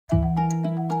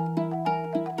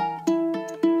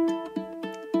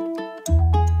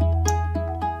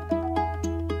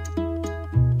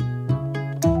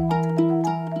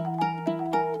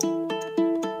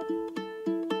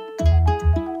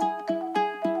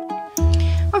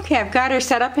Okay, I've got her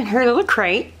set up in her little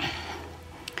crate.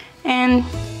 And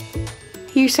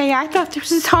you say, I thought this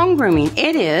was home grooming.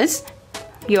 It is.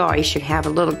 You always should have a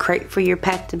little crate for your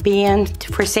pet to be in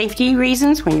for safety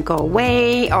reasons when you go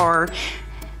away, or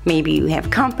maybe you have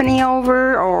company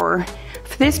over, or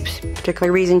for this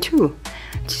particular reason too.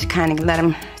 Just kind of let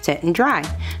them sit and dry.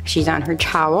 She's on her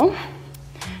towel.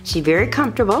 She's very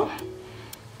comfortable.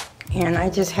 And I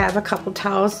just have a couple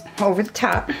towels over the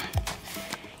top.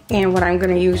 And what I'm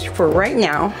going to use for right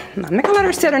now, I'm not going to let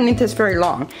her sit underneath this very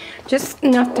long. Just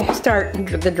enough to start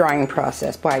the drying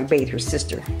process while I bathe her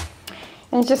sister.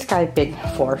 And it's just got a big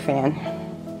floor fan.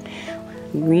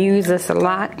 We use this a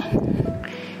lot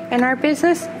in our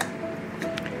business.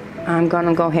 I'm going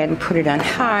to go ahead and put it on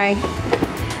high.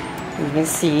 You can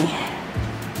see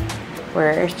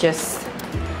where it's just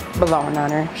blowing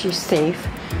on her. She's safe.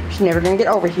 She's never going to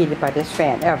get overheated by this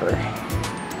fan ever.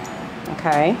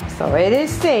 Okay, so it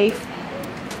is safe.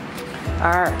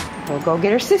 Alright, we'll go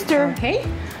get her sister. Okay,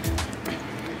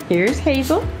 here's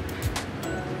Hazel.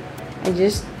 I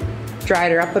just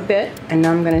dried her up a bit, and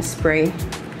now I'm going to spray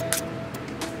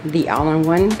the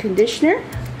all-in-one conditioner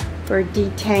for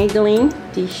detangling,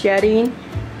 de-shedding,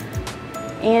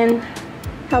 and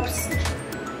helps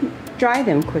dry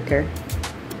them quicker.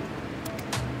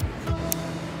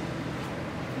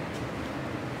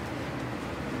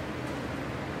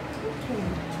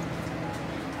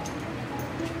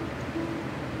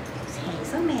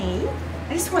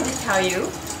 I just wanted to tell you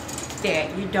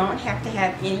that you don't have to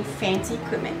have any fancy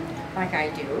equipment like I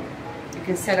do. You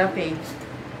can set up a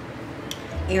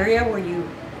area where you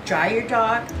dry your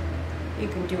dog. You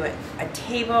can do it a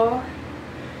table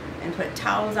and put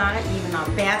towels on it, even a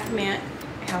bath mat,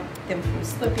 help them from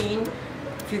slipping.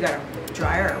 If you got a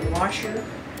dryer or a washer,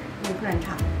 you can put on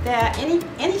top of that.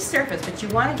 Any surface, but you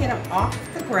want to get them off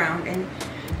the ground, and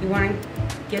you want to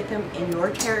get them in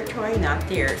your territory, not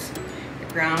theirs.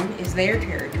 Ground is their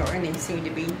territory, and they seem to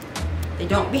be, they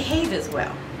don't behave as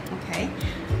well. Okay,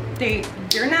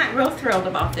 they're not real thrilled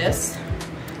about this.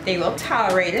 They will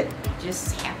tolerate it. You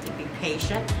just have to be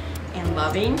patient and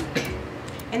loving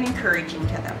and encouraging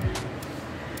to them.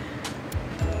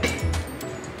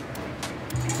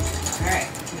 All right,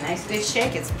 nice good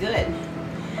shake. It's good.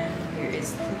 Here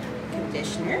is the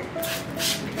conditioner.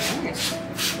 Okay,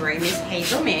 spray Miss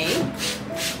Hazel May.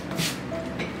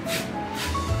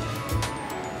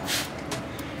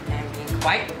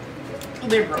 Quite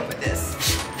liberal with this.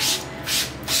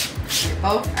 They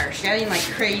both are shedding like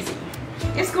crazy.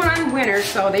 It's going on winter,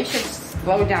 so they should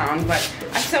slow down, but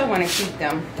I still want to keep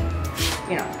them,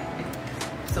 you know,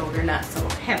 so they're not so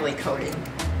heavily coated.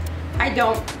 I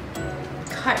don't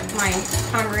cut my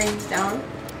Pomeranians down.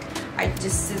 I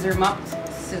just scissor them up,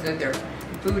 scissor their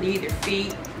booty, their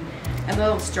feet, and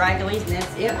little stragglies, and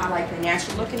that's it. I like the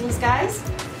natural look in these guys.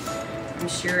 I'm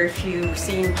sure if you've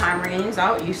seen Pomeranians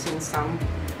out, you've seen some.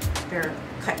 They're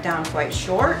cut down quite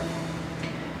short.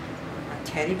 A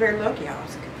teddy bear look, yeah,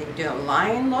 they can do a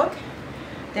lion look.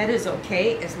 That is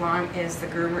okay as long as the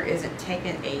groomer isn't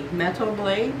taking a metal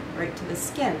blade right to the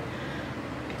skin,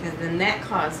 because then that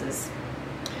causes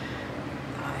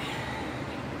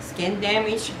skin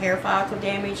damage, hair follicle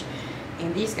damage,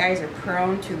 and these guys are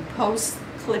prone to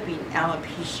post-clipping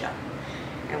alopecia.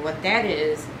 And what that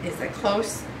is a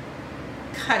close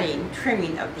cutting,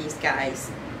 trimming of these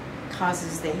guys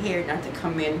causes the hair not to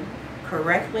come in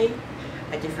correctly,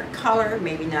 a different color,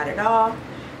 maybe not at all,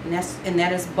 and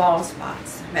that is bald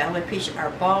spots. Alopecia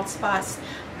are bald spots.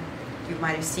 You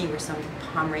might have seen where some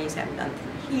Pomeranians have nothing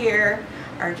here,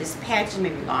 or just patches,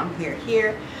 maybe long hair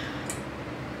here.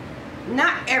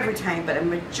 Not every time, but a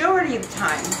majority of the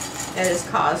time that is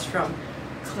caused from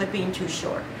clipping too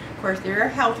short. Of course, there are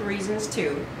health reasons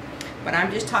too, but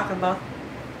I'm just talking about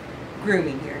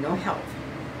grooming here, no health.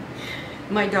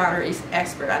 My daughter is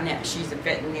expert on that. She's a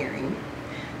veterinarian.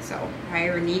 So if I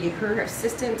ever needed her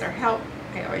assistance or help,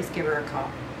 I always give her a call.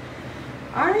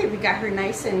 Alright, we got her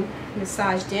nice and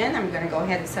massaged in. I'm going to go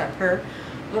ahead and set up her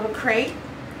little crate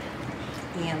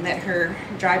and let her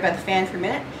dry by the fan for a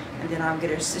minute, and then I'll get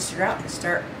her sister out and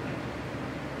start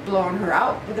blowing her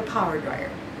out with a power dryer.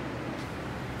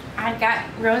 I got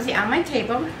Rosie on my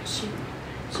table. She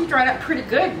dried up pretty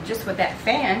good just with that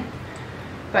fan.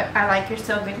 But I like her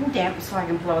so good and damp, so I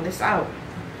can blow this out.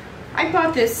 I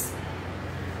bought this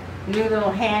new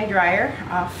little hand dryer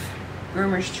off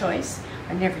Groomer's Choice.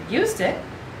 I never used it,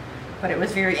 but it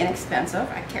was very inexpensive.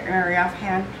 I can't remember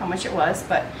offhand how much it was,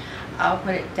 but I'll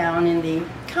put it down in the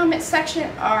comment section,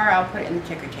 or I'll put it in the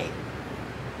ticker tape.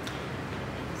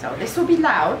 So this will be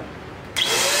loud.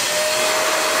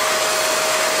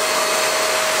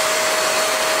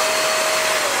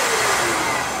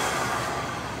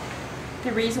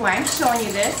 the reason why I'm showing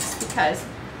you this is because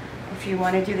if you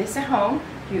want to do this at home,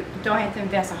 you don't have to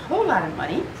invest a whole lot of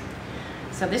money.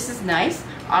 So this is nice.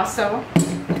 Also,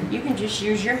 you can just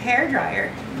use your hair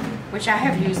dryer, which I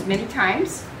have used many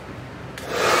times.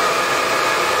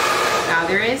 Now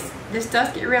this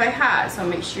does get really hot, so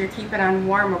make sure you keep it on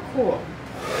warm or cool.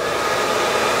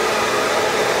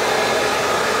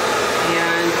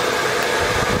 And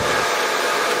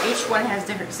each one has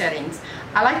different settings.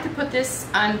 I like to put this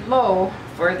on low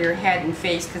for their head and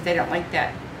face because they don't like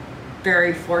that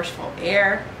very forceful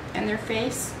air in their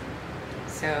face.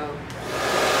 So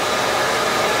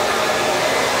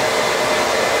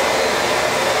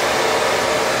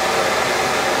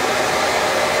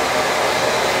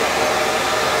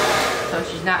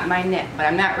she's not in my net, but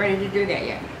I'm not ready to do that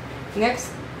yet.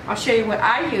 Next, I'll show you what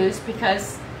I use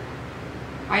because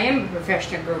I am a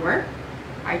professional groomer.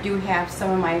 I do have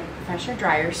some of my professional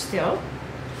dryers still.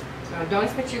 So don't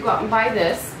expect you to go out and buy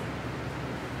this.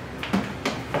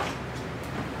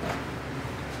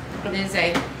 It is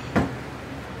a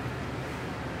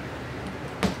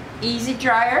easy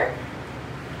dryer,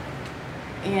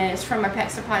 and it's from a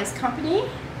pet supplies company,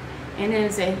 and it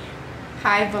is a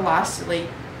high velocity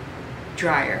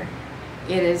dryer.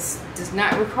 It does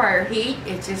not require heat,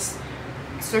 it just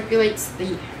circulates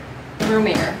the room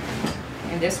air.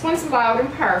 And this one's loud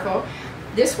and powerful.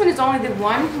 This one is only the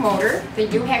one motor. They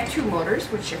do have two motors,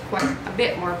 which are quite a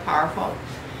bit more powerful.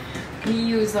 We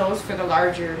use those for the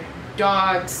larger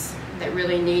dogs that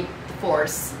really need the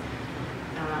force.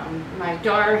 My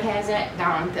daughter has it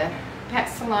down at the pet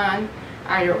salon.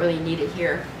 I don't really need it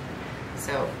here.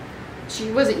 So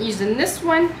she wasn't using this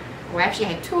one. Well, actually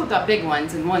I had two of the big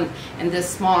ones and this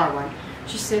smaller one.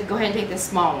 She said go ahead and take this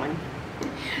small one.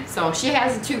 So she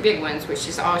has the two big ones, which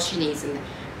is all she needs, and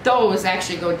those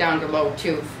actually go down to low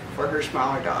too for her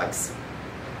smaller dogs.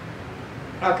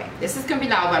 Okay, this is gonna be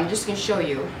loud, but I'm just gonna show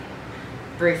you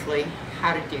briefly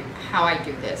how I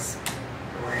do this.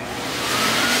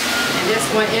 And this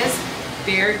one is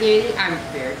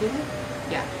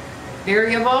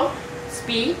variable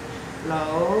speed,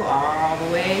 low all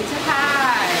the way to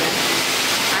high.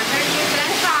 I'm going to use it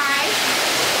at high.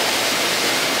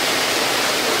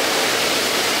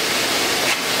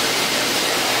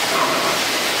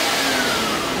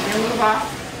 I'm going to move off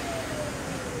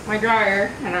my dryer,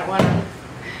 and I want to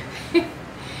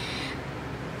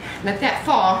let that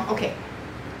fall. Okay.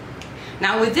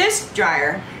 Now with this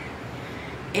dryer,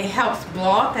 it helps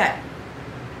blow out that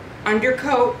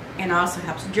undercoat and also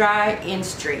helps dry and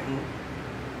straighten.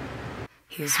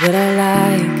 Here's what I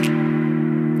like: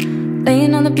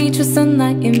 laying on the beach with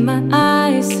sunlight in my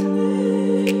eyes,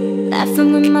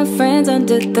 laughing with my friends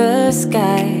under the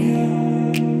sky,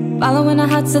 following our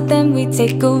hearts, so then we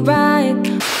take a ride.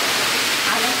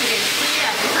 I want you to see it.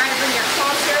 I'm trying to bring it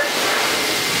closer.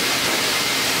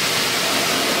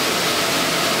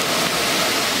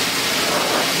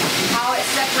 How it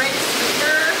separates the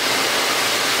fur.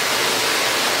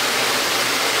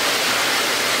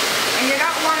 And you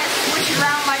don't want to switch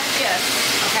around like this,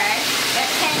 okay? That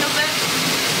tangles it.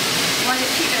 You want to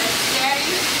keep it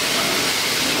steady,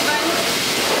 even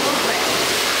movement.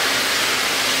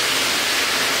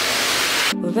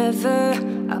 Wherever,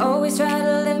 I always try to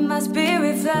let my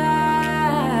spirit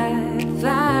fly,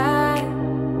 fly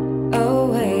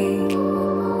away.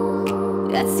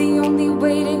 That's the only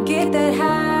way to get that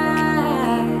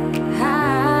high,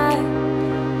 high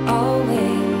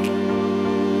away.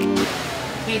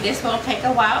 Okay, this will take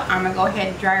a while. I'm gonna go ahead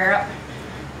and dry her up.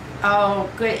 Oh,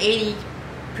 good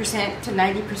 80% to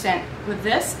 90% with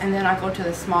this, and then I'll go to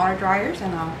the smaller dryers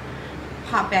and I'll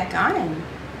hop back on and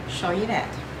show you that.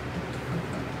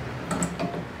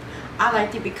 I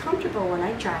like to be comfortable when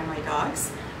I dry my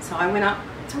dogs, so I went up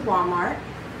to Walmart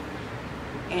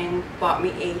and bought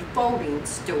me a folding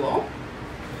stool.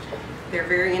 They're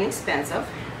very inexpensive.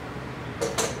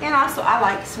 And also I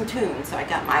like some tunes, so I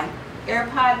got my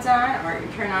AirPods on, or you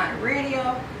turn on a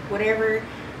radio, whatever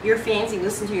your fancy,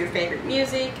 listen to your favorite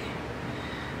music.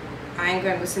 I'm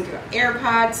going to listen to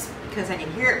AirPods because I can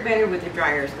hear it better with the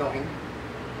dryers going.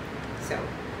 So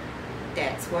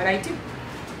that's what I do.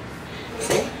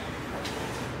 See?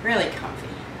 Really comfy.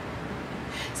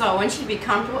 So I want you to be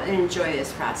comfortable and enjoy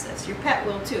this process. Your pet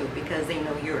will too, because they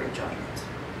know you're enjoying it.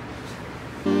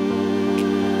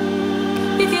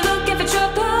 If you're looking for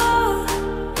trouble,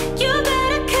 you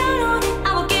better count on it.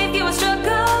 I will give you a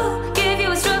struggle, give you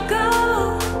a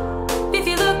struggle. If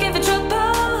you're looking for trouble,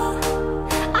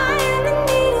 I am the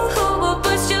needle who will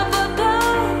push your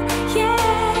bubble,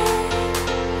 yeah.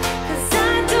 'Cause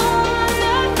I don't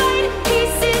wanna fight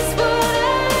pieces for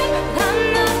life. I'm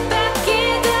not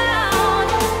backing down.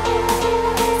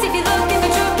 So if you're looking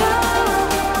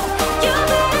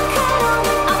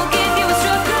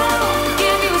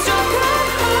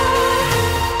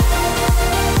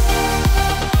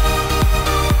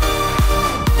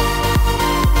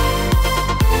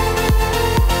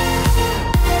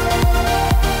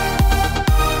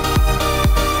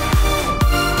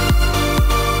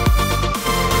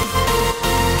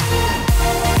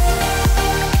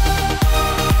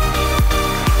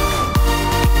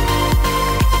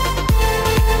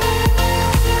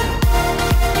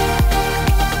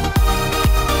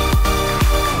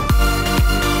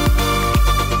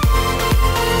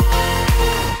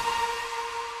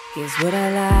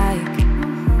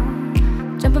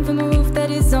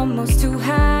almost too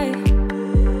high.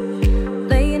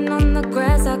 Laying on the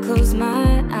grass, I close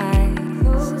my eyes.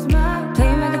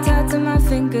 Play my guitar till my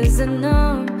fingers are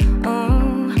numb.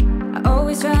 Oh, I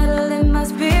always try to let my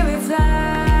spirit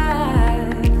fly,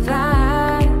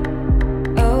 fly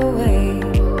away.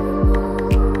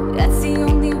 That's the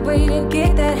only way to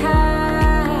get that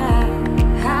high,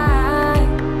 high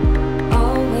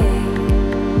always.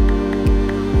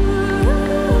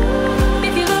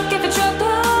 If you're looking for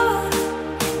trouble,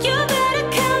 you better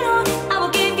count on it. I will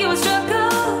give you a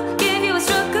struggle, give you a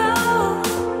struggle.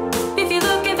 If you're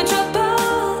looking for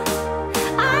trouble,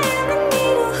 I am the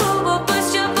needle who will push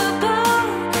your bubble,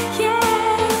 yeah.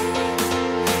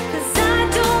 'Cause I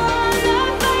don't wanna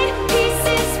fight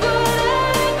pieces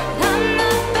falling. I'm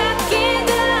not backing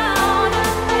down.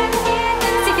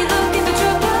 So if you're looking for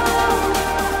trouble,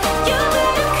 you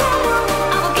better count on it.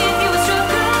 I will give you a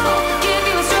struggle, give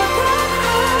you a struggle.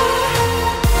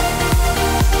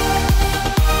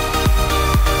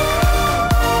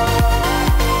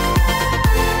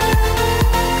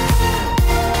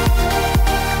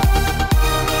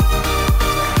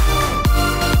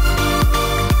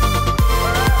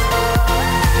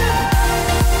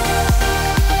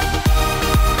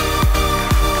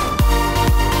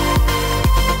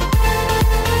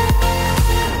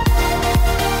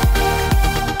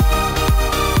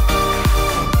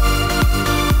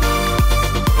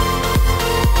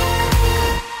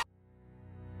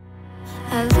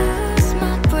 I lose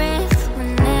my breath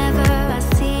whenever I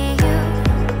see you.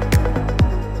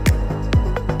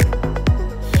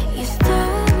 You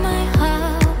stole my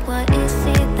heart, what is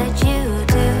it that you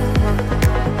do?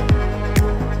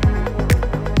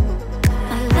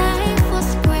 My life was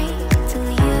great till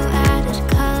you added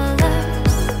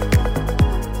colors.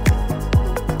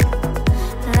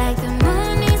 Like the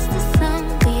moon is the sun,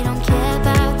 we don't care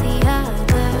about the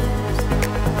others.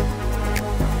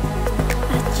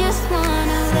 I just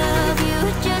wanna love you,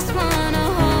 just wanna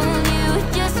hold you,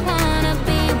 just wanna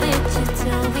be with you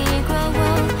till we grow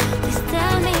old. Please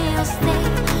tell me you'll stay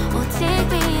or take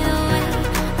me away.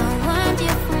 I want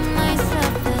you for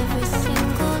myself every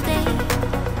single day.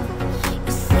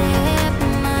 You set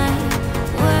my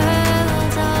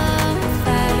world on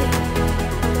fire.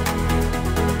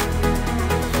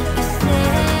 You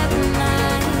set my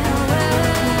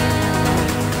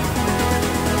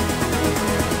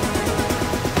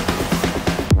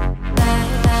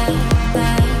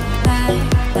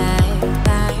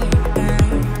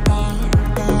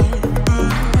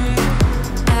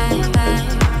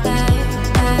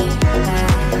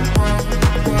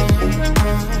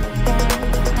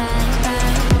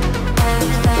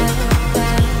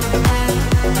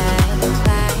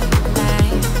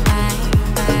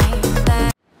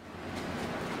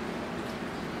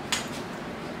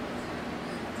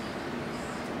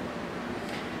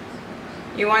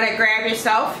You want to grab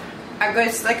yourself a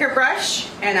good slicker brush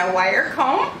and a wire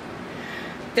comb.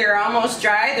 They're almost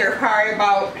dry. They're probably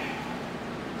about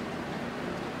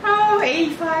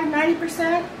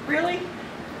 85–90% really,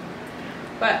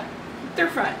 but they're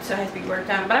front, so it has to be worked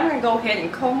on. But I'm going to go ahead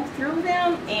and comb through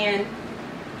them and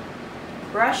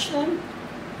brush them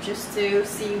just to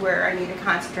see where I need to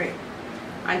concentrate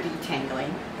on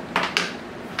detangling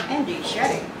and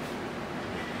de-shedding.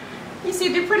 You see,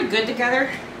 they're pretty good together.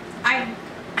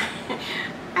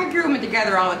 I groom it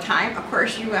together all the time. Of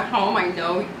course, you at home, I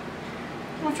know.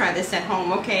 I'll try this at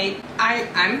home, okay?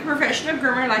 I'm a professional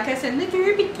groomer, like I said in the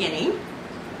very beginning.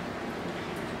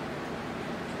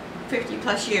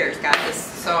 50+ years, guys.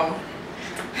 So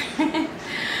I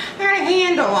got a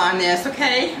handle on this,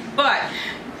 okay? But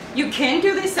you can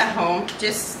do this at home.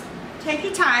 Just take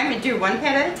your time and do one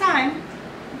pet at a time.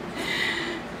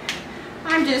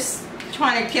 I'm just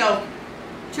trying to kill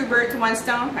 2 birds with 1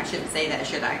 stone. I shouldn't say that,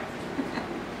 should I?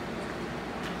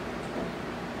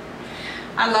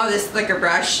 I love this slicker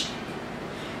brush.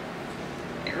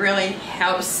 It really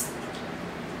helps.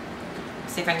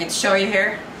 See if I can show you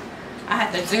here. I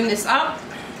have to zoom this up.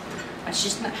 But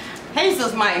she's not.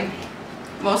 Hazel's my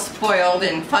most spoiled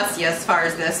and fussy as far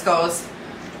as this goes.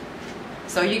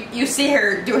 So you see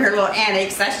her do her little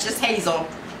antics. That's just Hazel.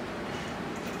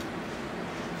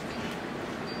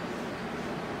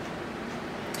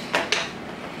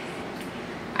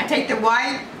 I take the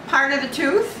wide part of the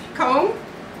tooth comb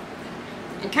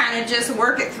and kind of just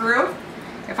work it through.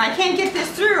 If I can't get this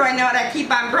through, I know that I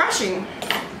keep on brushing,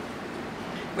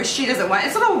 which she doesn't want.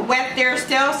 It's a little wet there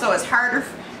still, so it's harder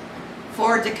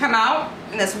for it to come out,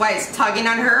 and that's why it's tugging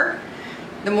on her.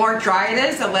 The more dry it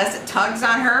is, the less it tugs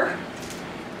on her.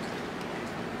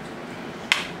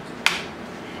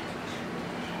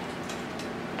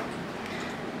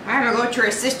 I'm gonna go to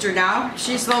her sister now.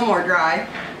 She's a little more dry.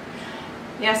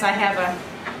 Yes, I have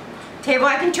a table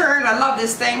I can turn. I love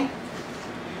this thing.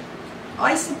 Oh,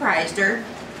 I surprised her.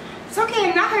 It's okay,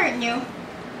 I'm not hurting you.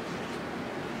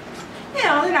 You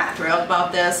know, they're not thrilled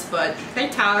about this, but they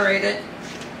tolerate it.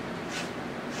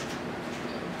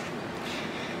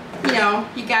 You know,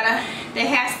 you gotta, it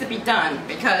has to be done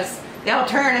because the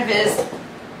alternative is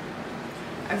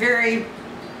a very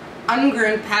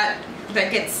ungroomed pet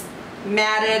that gets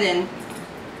matted and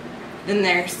then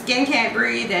their skin can't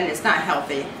breathe and it's not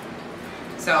healthy.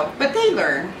 So, but they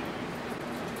learn.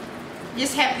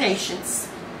 Just have patience.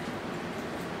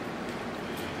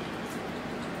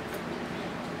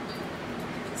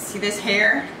 See this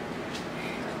hair?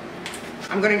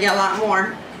 I'm gonna get a lot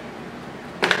more.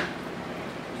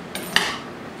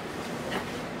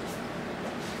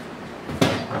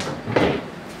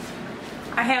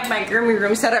 I have my grooming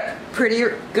room set up pretty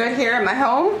good here in my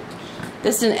home.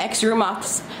 This is an X room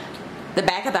off the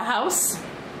back of the house.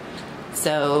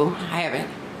 So I have a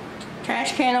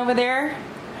trash can over there.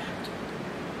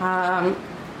 An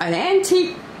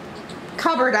antique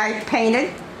cupboard I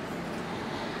painted.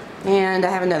 And I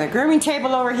have another grooming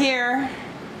table over here.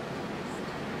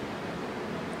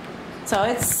 So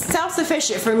it's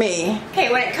self-sufficient for me.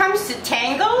 Okay, when it comes to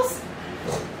tangles,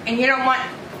 and you don't want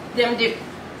them to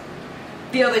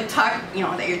feel the tug, you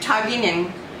know, that you're tugging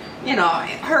and, you know,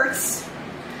 it hurts.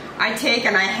 I take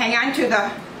and I hang on to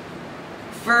the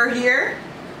fur here.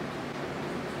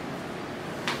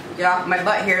 Get off my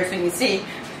butt here so you can see.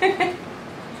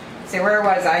 So where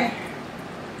was I?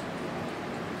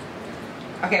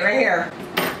 Okay, right here.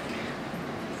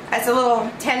 That's a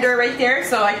little tender right there,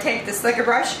 so I take the slicker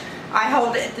brush, I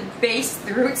hold it at the base,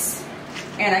 the roots,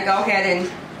 and I go ahead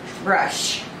and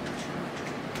brush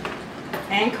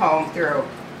and comb through.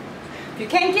 If you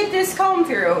can't get this comb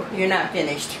through, you're not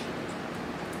finished.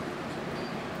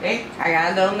 Okay, I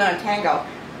got a little tangle.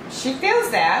 She feels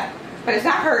that, but it's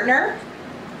not hurting her,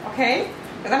 okay?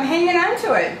 Because I'm hanging on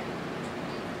to it.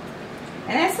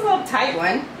 And that's a little tight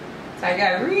one. So I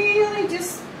gotta really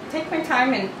just take my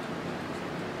time and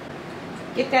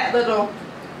get that little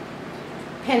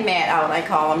pin mat out, I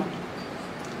call them.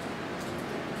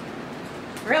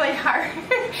 Really hard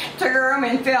to groom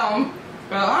and film.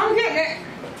 Well, I'm getting it.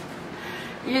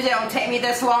 Usually it don't take me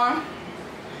this long.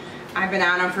 I've been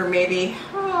on them for maybe,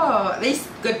 at least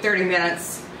good 30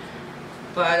 minutes.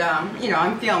 But, you know,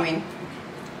 I'm filming.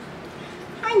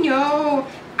 I know.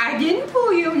 I didn't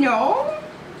pull you, no.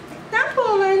 Not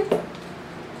pulling.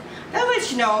 They'll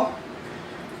let you know.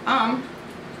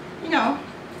 You know,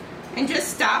 and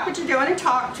just stop what you're doing and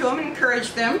talk to them and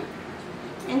encourage them.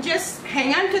 And just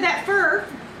hang on to that fur.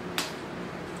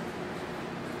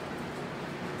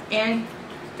 And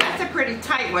that's a pretty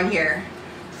tight one here.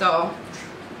 So,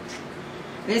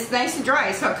 it's nice and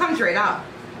dry, so it comes right out.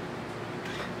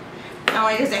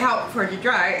 Not only does it help for it to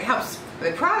dry, it helps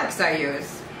with products I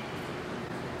use.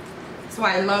 That's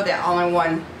why I love that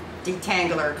all-in-one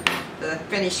detangler, the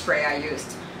finish spray I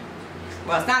used.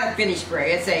 Well, it's not a finish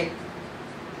spray, it's a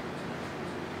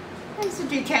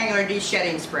detangler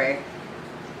de-shedding spray.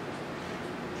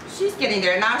 She's getting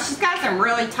there now. She's got some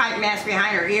really tight mess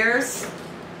behind her ears.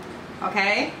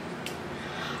 Okay?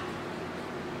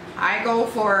 I go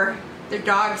for the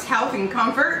dog's health and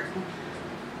comfort.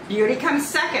 Beauty comes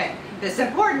second. This is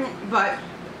important, but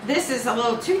this is a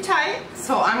little too tight,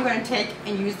 so I'm going to take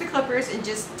and use the clippers and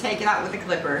just take it out with a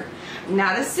clipper,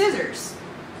 not a scissors,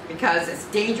 because it's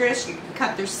dangerous. You can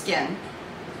cut their skin.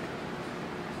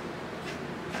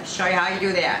 I'll show you how you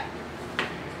do that.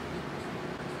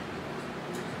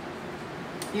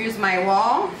 Use my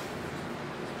Wahl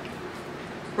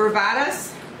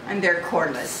Bravaras, and they're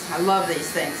cordless. I love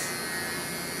these things.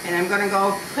 And I'm going to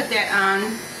go put that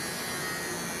on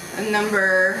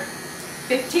number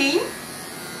 15. You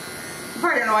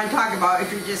probably don't know what I'm talking about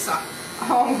if you're just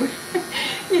home,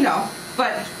 you know,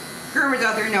 but groomers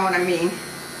out there know what I mean.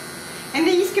 And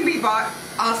these can be bought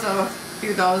also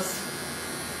through those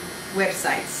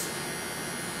websites.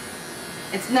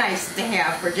 It's nice to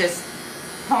have for just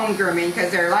home grooming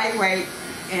because they're lightweight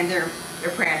and they're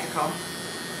practical.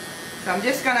 So I'm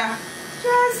just gonna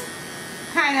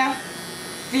kind of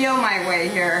feel my way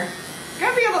here. It's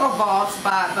gonna be a little bald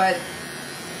spot, but,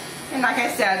 and like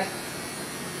I said,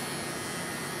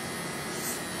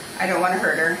 I don't want to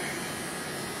hurt her.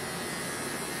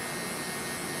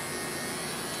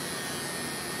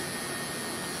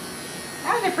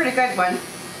 That was a pretty good one.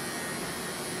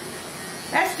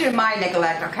 That's due to my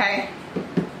neglect, okay?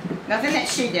 Nothing that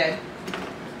she did.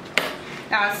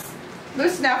 Now it's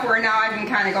loose enough where now I can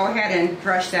kind of go ahead and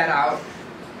brush that out.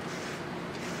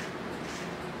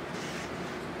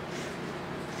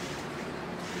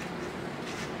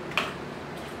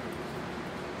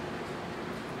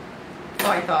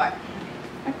 I thought.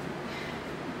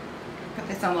 Put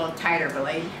this on a little tighter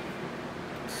blade.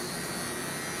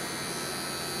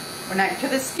 We're not to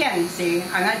the skin, see?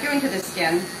 I'm not doing to the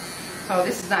skin. So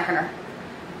this is not going to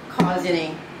cause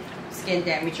any skin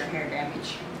damage or hair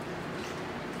damage.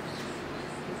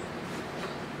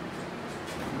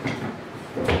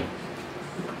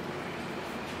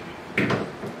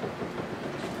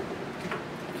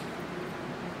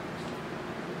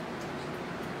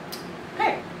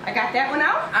 I got that one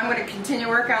out. I'm going to continue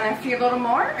work on a few little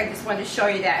more. I just wanted to show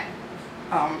you that.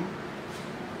 I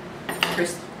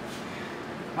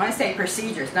want to say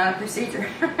procedure. It's not a procedure.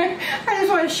 I just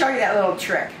want to show you that little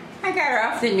trick. I got her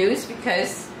off the noose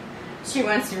because she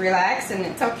wants to relax, and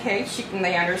it's okay. She can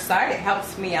lay on her side. It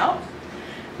helps me out.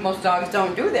 Most dogs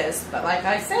don't do this, but like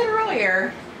I said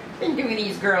earlier, I've been doing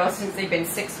these girls since they've been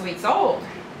 6 weeks old.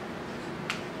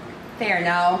 They are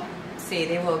now, see,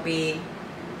 they will be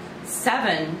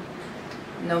 7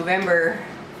 November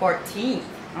 14th.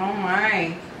 Oh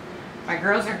my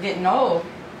girls are getting old.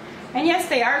 And yes,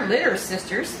 they are litter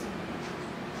sisters.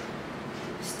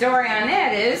 Story on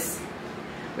that is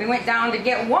we went down to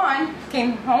get one,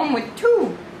 came home with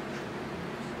 2.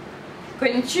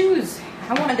 Couldn't choose.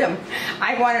 I wanted them.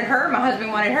 I wanted her, my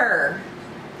husband wanted her,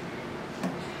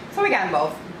 so we got them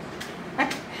both.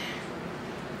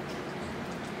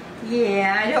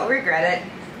 Yeah, I don't regret it.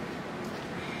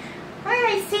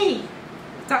 I see.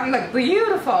 Something look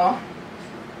beautiful.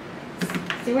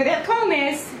 See where that comb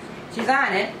is? She's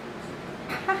on it.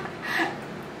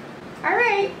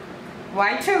 Alright.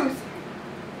 White tooth.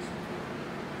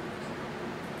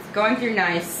 It's going through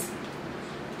nice.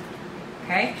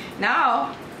 Okay.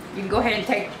 Now, you can go ahead and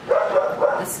take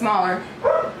the smaller.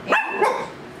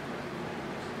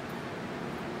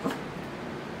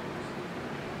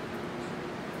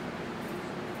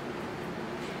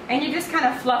 And you just kind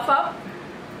of fluff up.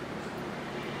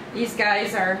 These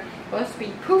guys are supposed to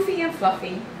be poofy and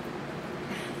fluffy.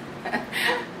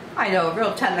 I know,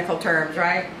 real technical terms,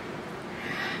 right?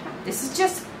 This is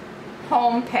just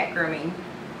home pet grooming,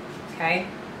 okay?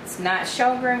 It's not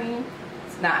show grooming.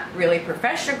 It's not really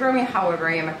professional grooming. However,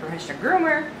 I am a professional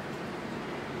groomer.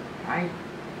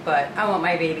 But I want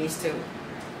my babies to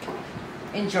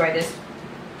enjoy this.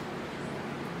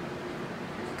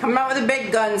 Coming out with the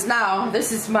big guns now.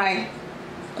 This is my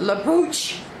La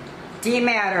Pooch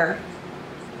Dematter.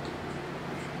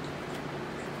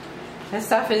 This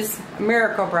stuff is a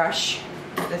miracle brush.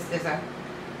 This is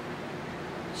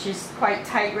she's quite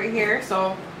tight right here,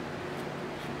 so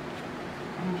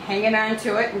I'm hanging on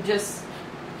to it and just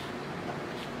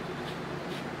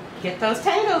get those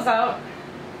tangles out.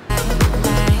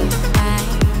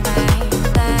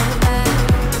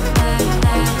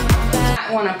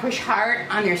 I want to push hard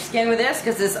on your skin with this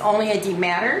because it's only a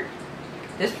dematter,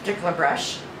 this particular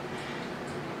brush,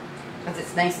 because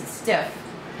it's nice and stiff.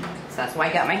 So that's why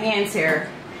I got my hands here.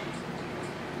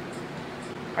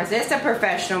 Or this is a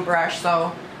professional brush,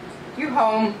 so you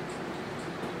home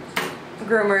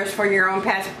groomers for your own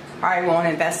pets probably won't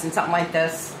invest in something like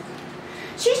this.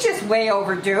 She's just way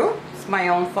overdue. It's my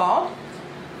own fault.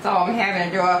 So I'm having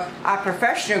to do a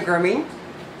professional grooming,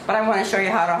 but I want to show you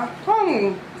how to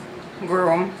home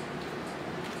groom.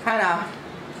 Kind of,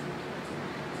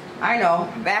 I know,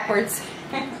 backwards.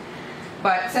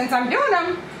 But since I'm doing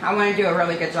them, I want to do a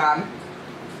really good job.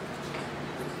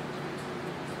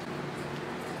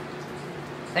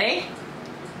 See?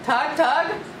 Tug,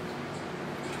 tug.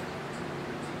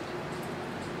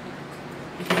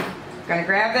 Gonna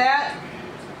grab that.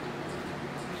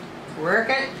 Work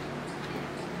it.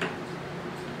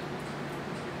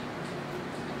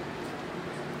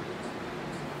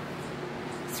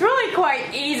 It's really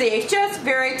quite easy. It's just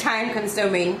very time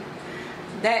consuming.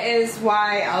 That is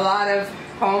why a lot of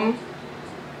home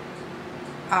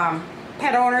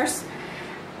pet owners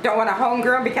don't want to home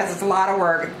groom, because it's a lot of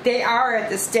work. They are at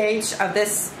the stage of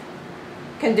this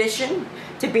condition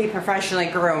to be professionally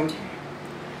groomed.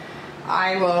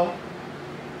 I will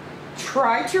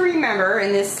try to remember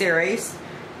in this series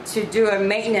to do a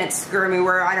maintenance grooming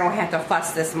where I don't have to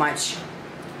fuss this much.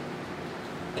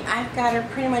 I've got her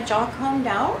pretty much all combed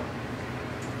out.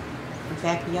 I'll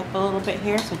back you up a little bit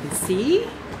here so you can see.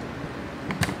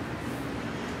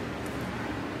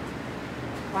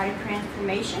 Quite a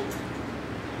transformation.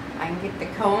 I can get the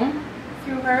comb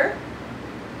through her.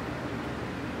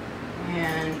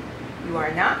 And you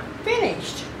are not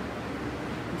finished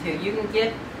until you can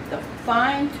get the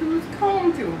fine-tooth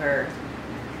comb through her,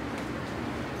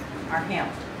 or him.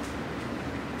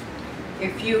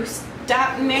 If you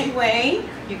stop midway,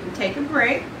 you can take a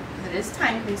break, because it is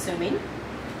time consuming.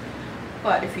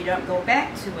 But if you don't go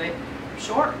back to it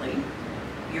shortly,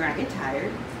 you're gonna get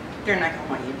tired. They're not gonna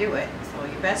want you to do it. So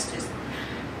you best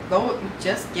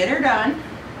just get her done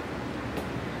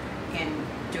and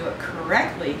do it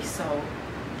correctly, so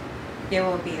there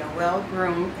will be a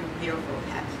well-groomed and beautiful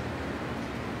pet.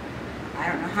 I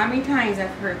don't know how many times I've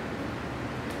heard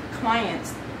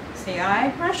clients say, I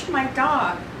brushed my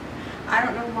dog. I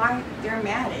don't know why they're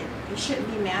matted. They shouldn't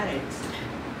be matted.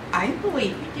 I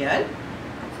believe you did,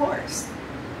 of course,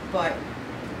 but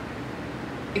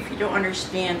if you don't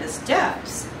understand the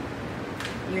steps,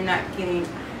 you're not getting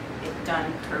it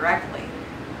done correctly.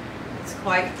 It's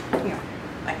quite, you know,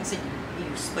 like I said, you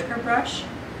use slicker brush,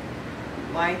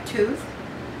 wide tooth,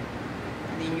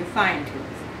 and then you fine tooth.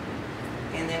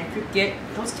 And then if you get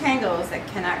those tangles that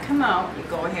cannot come out, you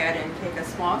go ahead and take a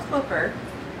small clipper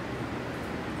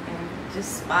and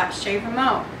just spot shave them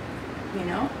out, you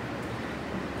know.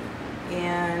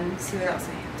 And see what else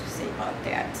I have to say about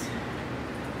that.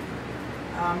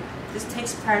 This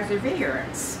takes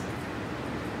perseverance,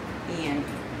 and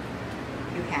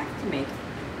you have to make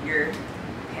your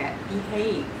pet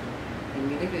behave,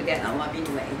 and you can do that in a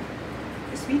loving way.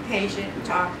 Just be patient and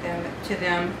talk to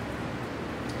them.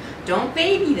 Don't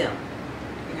baby them,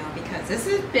 you know, because this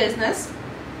is business.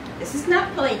 This is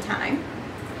not playtime.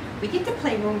 We get to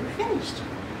play when we're finished,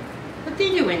 but they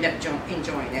do end up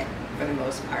enjoying it for the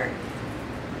most part.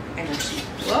 And then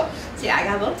see, I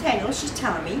got a little tangle. She's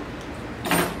telling me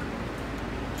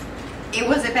it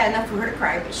wasn't bad enough for her to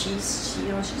cry, but she's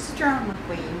a drama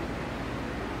queen.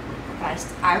 But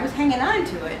I was hanging on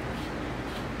to it.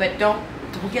 But don't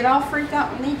get all freaked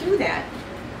out when they do that.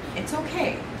 It's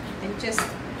okay. They just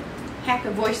have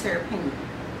to voice their opinion.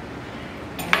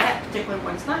 And that particular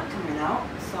one's not coming out,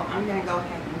 so I'm gonna go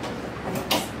ahead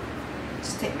and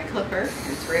just take my clipper,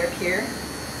 and it's right up here,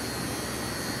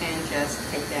 and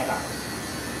just take that off.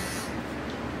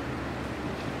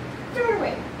 Throw it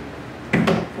away.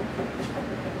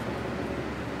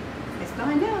 It's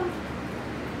gone now.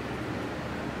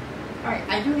 Alright,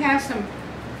 I do have some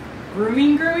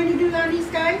grooming to do on these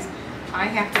guys. I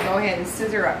have to go ahead and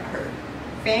scissor up her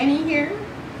fanny here,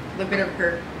 a little bit of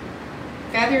her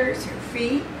feathers, her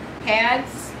feet,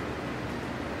 pads.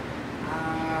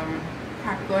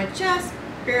 Probably going to just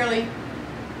barely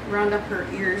round up her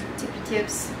ears, tippy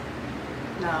tips.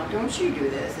 No, don't you do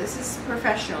this. This is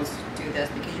professionals do this,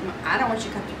 because I don't want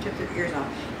you to cut your tips of your ears off.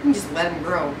 You can just let them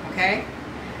grow, okay?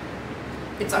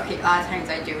 It's okay, a lot of times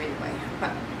I do anyway,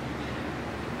 but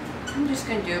I'm just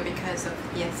going to do it because of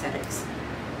the aesthetics.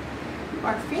 You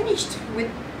are finished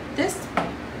with this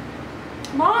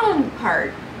long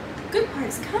part. The good part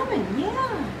is coming,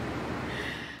 yeah.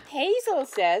 Hazel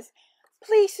says,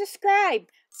 please subscribe,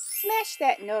 smash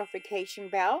that notification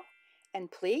bell,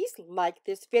 and please like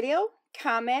this video,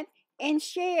 comment, and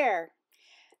share.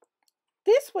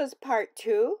 This was part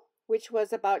 2, which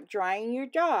was about drying your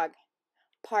dog.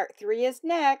 Part 3 is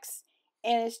next,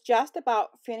 and it's just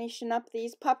about finishing up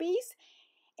these puppies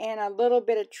and a little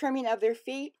bit of trimming of their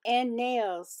feet and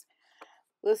nails.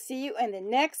 We'll see you in the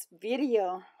next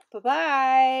video.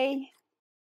 Bye-bye.